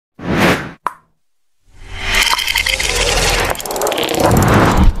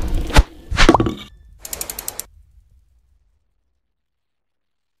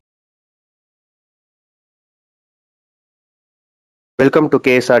Welcome to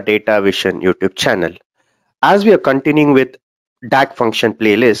KSR Datavizon YouTube channel. As we are continuing with DAX function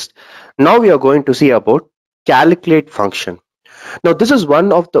playlist, now we are going to see about calculate function. Now this is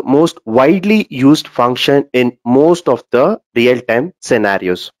one of the most widely used function in most of the real-time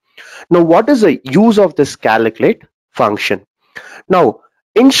scenarios. Now what is the use of this calculate function? Now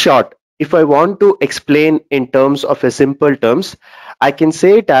in short, if I want to explain in terms of a simple terms, I can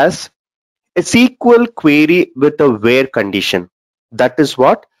say it as a SQL query with a where condition. That is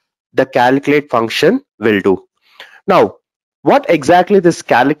what the calculate function will do. Now, what exactly this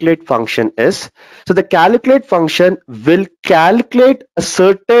calculate function is? So the calculate function will calculate a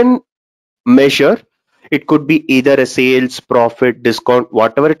certain measure. It could be either a sales, profit, discount,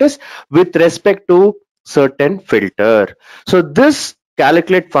 whatever it is, with respect to certain filter. So this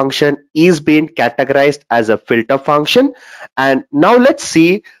calculate function is being categorized as a filter function. And now let's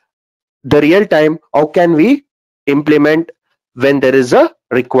see the real time, how can we implement when there is a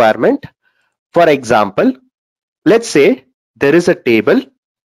requirement. For example, let's say there is a table,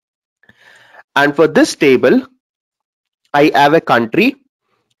 and for this table I have a country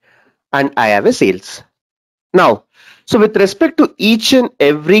and I have a sales. Now, so with respect to each and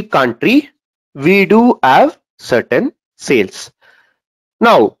every country, we do have certain sales.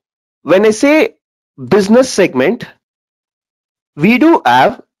 Now, when I say business segment, we do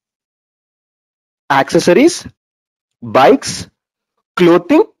have accessories, bikes,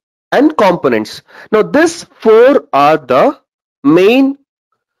 clothing and components. Now these four are the main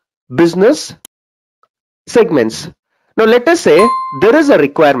business segments. Now let us say there is a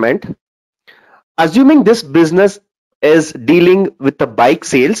requirement, assuming this business is dealing with the bike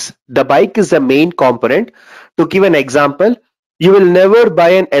sales. The bike is the main component. To give an example, you will never buy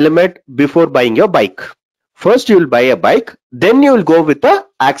an element before buying your bike. First you will buy a bike, then you will go with the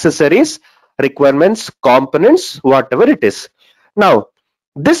accessories, requirements, components, whatever it is. Now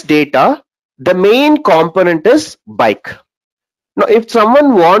this data, the main component is bike. Now if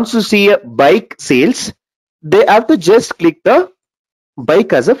someone wants to see a bike sales, they have to just click the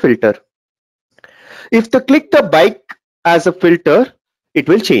bike as a filter. If they click the bike as a filter, it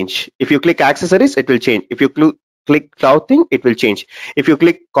will change. If you click accessories, it will change. If you click clothing, it will change. If you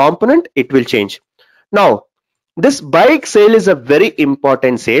click component, it will change. Now this bike sale is a very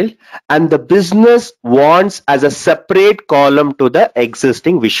important sale, and the business wants as a separate column to the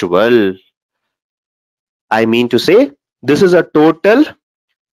existing visual. I mean to say, this is a total.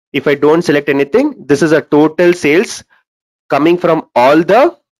 If I don't select anything, this is a total sales coming from all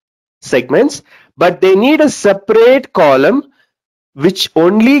the segments, but they need a separate column which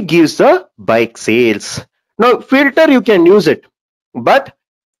only gives the bike sales. Now filter, you can use it, but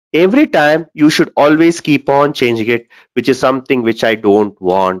every time you should always keep on changing it, which is something which I don't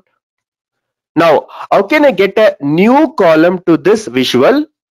want. Now, how can I get a new column to this visual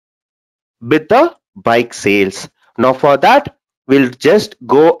with the bike sales? Now for that, we'll just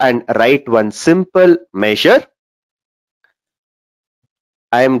go and write one simple measure.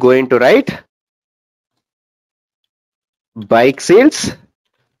 I am going to write bike sales,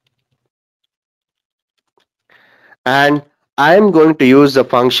 and I am going to use a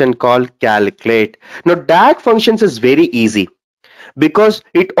function called calculate. Now DAX functions is very easy because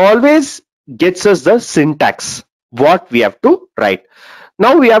it always gets us the syntax, what we have to write.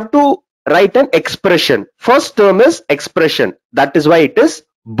 Now we have to write an expression. First term is expression. That is why it is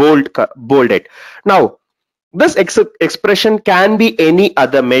bolded. Now this expression can be any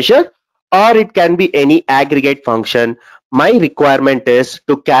other measure or it can be any aggregate function. My requirement is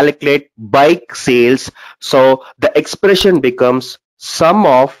to calculate bike sales, so the expression becomes sum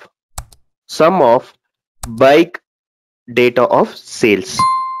of bike data of sales.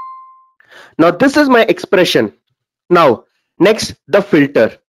 Now this is my expression. Now next, the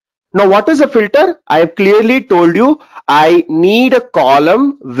filter. Now what is a filter? I have clearly told you I need a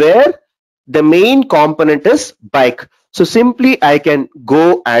column where the main component is bike. So simply I can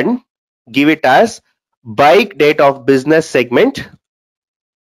go and give it as bike data of business segment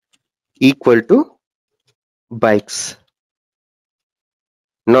equal to bikes.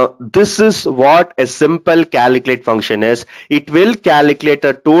 Now this is what a simple calculate function is. It will calculate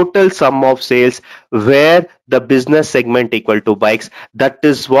a total sum of sales where the business segment equal to bikes. That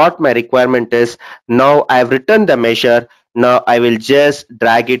is what my requirement is. Now I have written the measure. Now I will just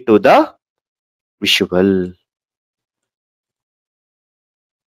drag it to the visual.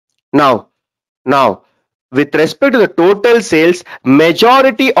 Now with respect to the total sales,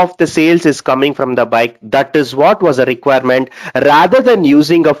 majority of the sales is coming from the bike. That is what was a requirement. Rather than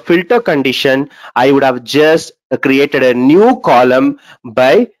using a filter condition, I would have just created a new column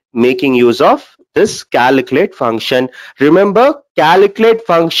by making use of this calculate function. Remember, calculate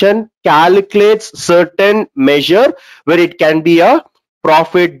function calculates certain measure where it can be a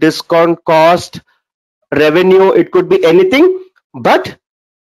profit, discount, cost, revenue, it could be anything, but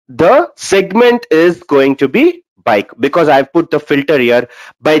the segment is going to be bike because I've put the filter here.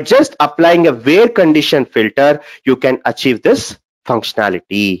 By just applying a where condition filter, you can achieve this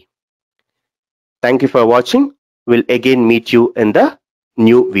functionality. Thank you for watching. We'll again meet you in the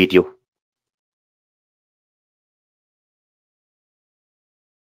new video.